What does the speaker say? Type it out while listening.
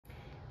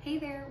Hey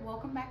there,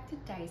 welcome back to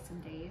Dyson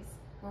Days,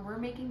 where we're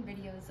making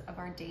videos of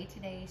our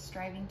day-to-day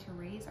striving to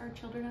raise our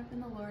children up in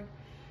the Lord,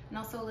 and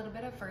also a little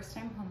bit of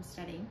first-time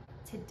homesteading.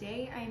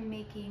 Today I'm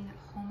making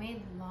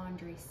homemade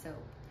laundry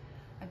soap.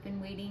 I've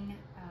been waiting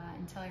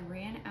until I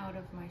ran out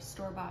of my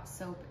store-bought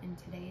soap, and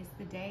today is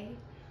the day.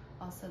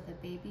 Also, the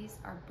babies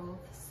are both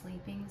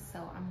sleeping,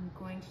 so I'm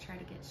going to try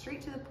to get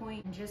straight to the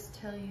point and just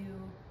tell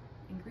you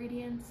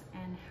ingredients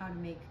and how to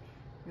make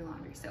your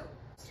laundry soap.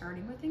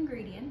 Starting with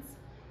ingredients,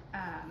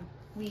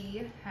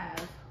 we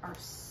have our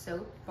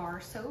soap,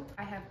 bar soap.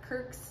 I have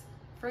Kirk's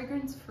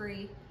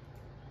fragrance-free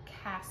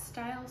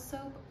cast-style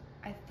soap.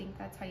 I think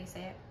that's how you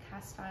say it,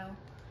 cast-style.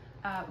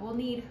 We'll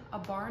need a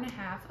bar and a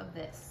half of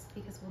this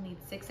because we'll need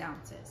 6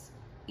 ounces.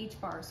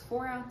 Each bar is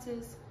 4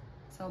 ounces,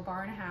 so a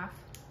bar and a half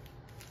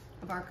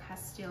of our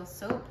cast-style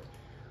soap.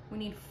 We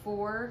need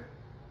 4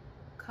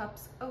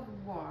 cups of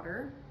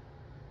water.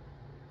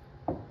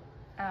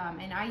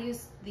 And I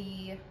use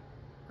the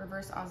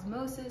reverse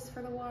osmosis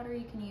for the water.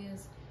 You can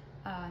use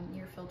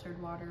your filtered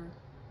water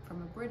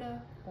from a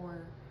Brita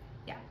or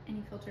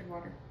any filtered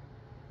water.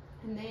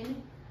 And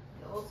then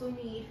you also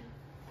need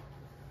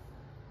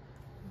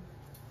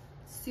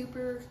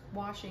super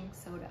washing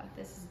soda.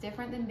 This is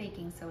different than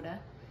baking soda.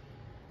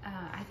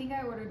 I think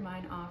I ordered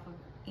mine off of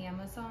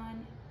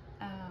Amazon.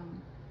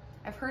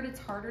 I've heard it's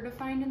harder to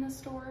find in the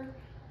store,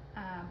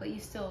 but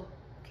you still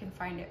can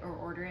find it or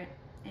order it,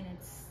 and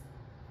it's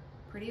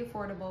pretty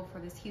affordable for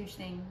this huge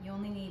thing. You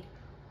only need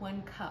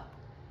 1 cup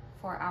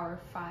for our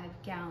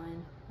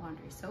 5-gallon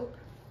laundry soap.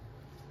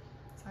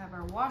 So I have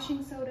our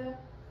washing soda.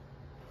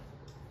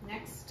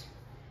 Next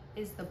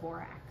is the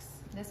borax.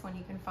 This one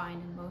you can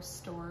find in most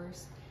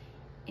stores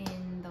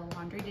in the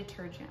laundry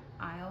detergent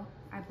aisle,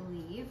 I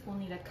believe. We'll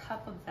need a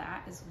cup of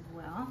that as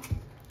well.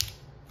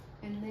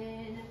 And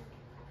then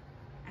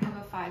I have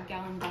a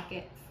 5-gallon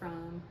bucket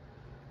from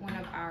one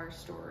of our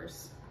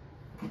stores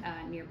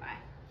nearby.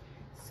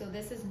 So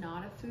this is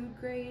not a food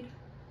grade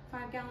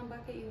 5-gallon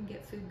bucket. You can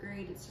get food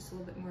grade, it's just a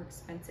little bit more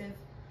expensive.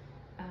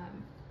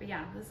 But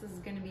yeah, this is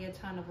gonna be a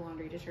ton of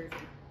laundry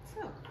detergent.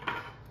 So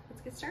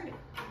let's get started.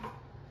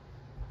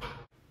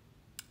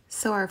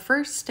 So our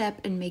first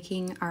step in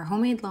making our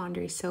homemade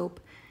laundry soap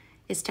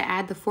is to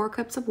add the 4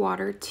 cups of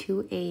water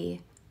to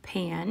a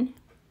pan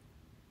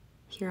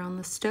here on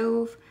the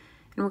stove,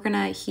 and we're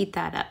gonna heat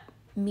that up.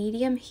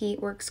 Medium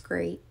heat works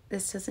great.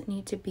 This doesn't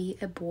need to be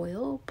a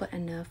boil, but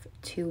enough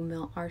to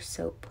melt our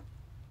soap.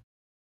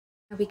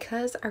 Now,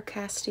 because our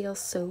castile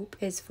soap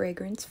is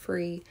fragrance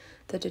free,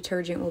 the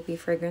detergent will be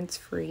fragrance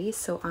free,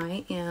 so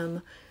I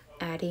am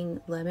adding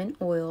lemon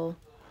oil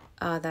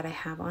that I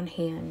have on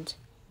hand.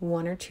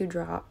 1 or 2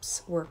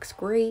 drops works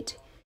great.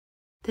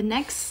 The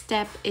next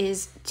step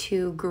is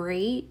to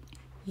grate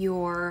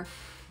your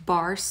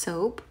bar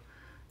soap.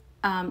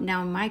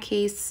 Now in my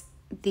case,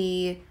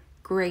 the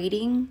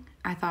grating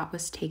I thought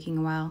was taking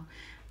a while.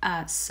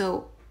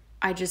 So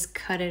I just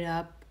cut it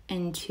up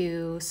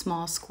into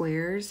small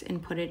squares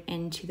and put it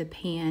into the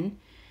pan.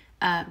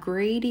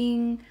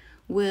 Grating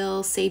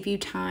will save you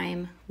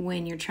time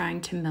when you're trying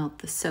to melt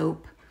the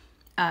soap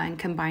and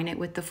combine it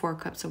with the 4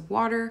 cups of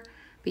water,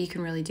 but you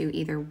can really do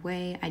either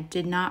way. I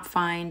did not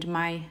find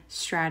my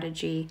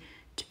strategy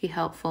to be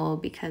helpful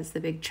because the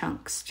big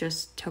chunks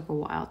just took a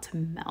while to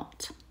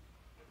melt.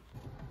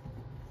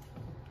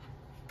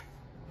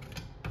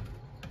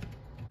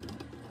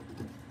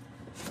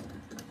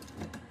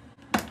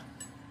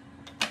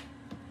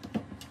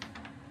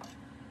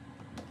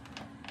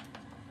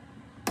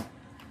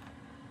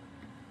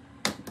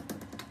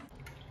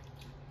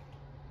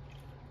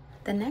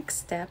 The next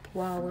step,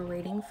 while we're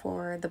waiting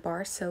for the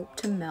bar soap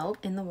to melt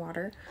in the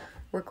water,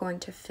 we're going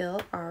to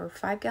fill our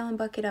 5-gallon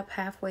bucket up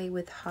halfway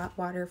with hot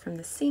water from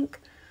the sink,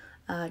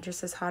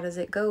 just as hot as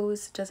it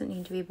goes. Doesn't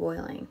need to be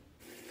boiling.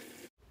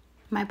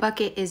 My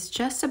bucket is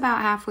just about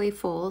halfway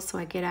full, so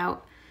I get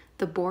out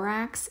the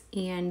borax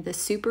and the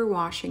super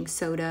washing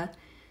soda,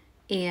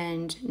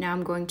 and now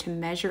I'm going to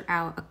measure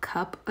out a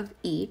cup of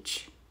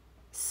each.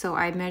 So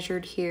I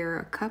measured here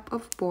a cup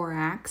of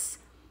borax.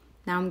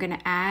 Now I'm going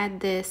to add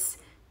this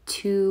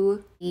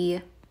to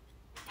the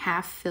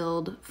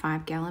half-filled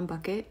 5-gallon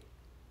bucket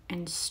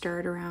and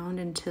stir it around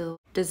until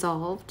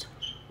dissolved.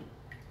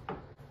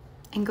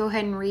 And go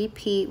ahead and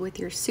repeat with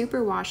your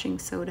super washing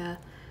soda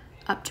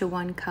up to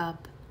 1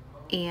 cup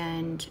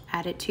and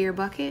add it to your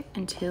bucket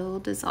until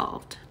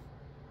dissolved.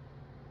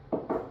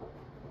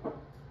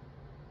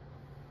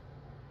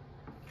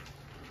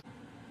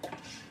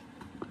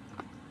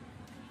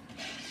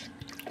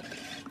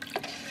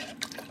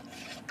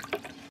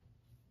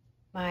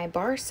 My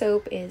bar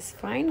soap is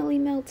finally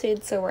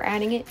melted, so we're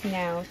adding it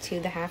now to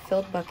the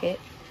half-filled bucket.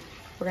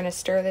 We're going to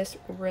stir this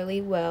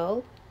really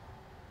well,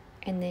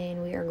 and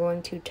then we are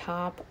going to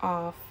top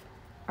off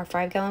our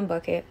 5-gallon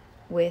bucket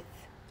with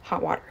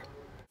hot water.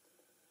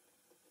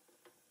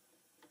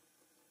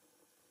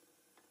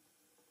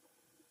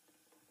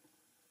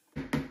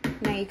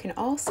 Now you can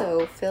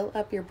also fill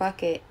up your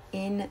bucket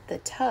in the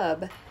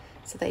tub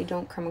so that you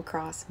don't come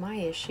across my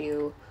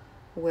issue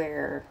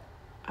where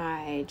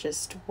I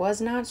just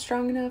was not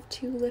strong enough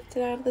to lift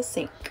it out of the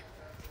sink.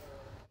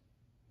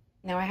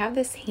 Now I have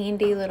this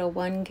handy little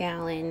 1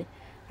 gallon,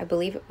 I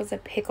believe it was a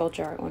pickle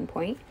jar at one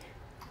point,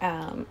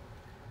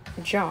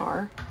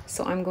 jar.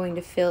 So I'm going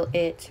to fill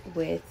it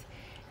with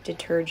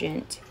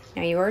detergent.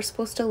 Now you are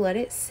supposed to let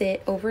it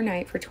sit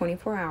overnight for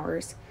 24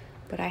 hours,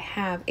 but I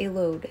have a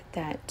load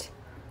that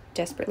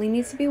desperately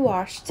needs to be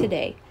washed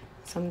today.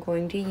 So I'm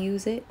going to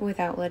use it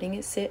without letting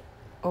it sit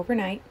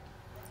overnight.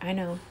 I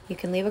know, you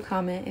can leave a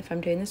comment if I'm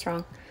doing this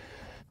wrong.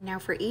 Now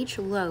for each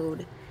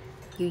load,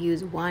 you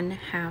use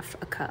 1/2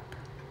 a cup.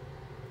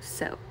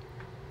 So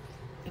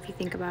if you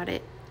think about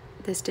it,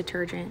 this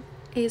detergent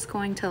is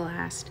going to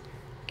last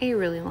a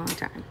really long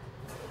time.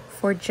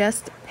 For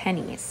just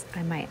pennies,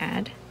 I might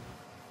add.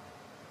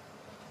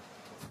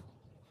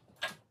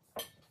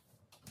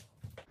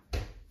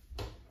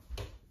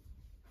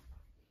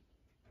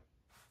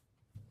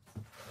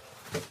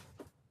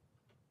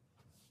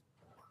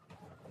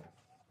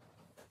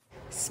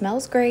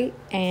 Smells great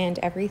and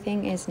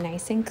everything is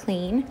nice and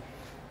clean.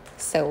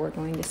 So we're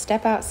going to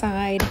step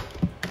outside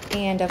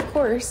and of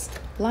course,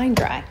 line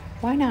dry.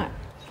 Why not?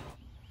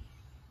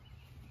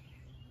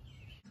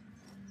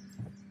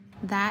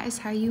 That is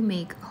how you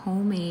make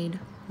homemade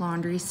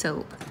laundry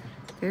soap.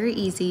 Very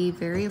easy,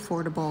 very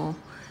affordable.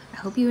 I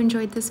hope you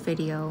enjoyed this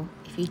video.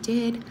 If you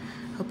did,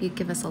 hope you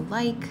give us a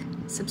like,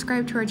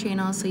 subscribe to our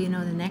channel so you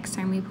know the next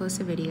time we post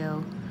a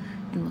video,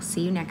 and we'll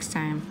see you next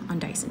time on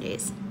Dyson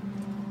Days.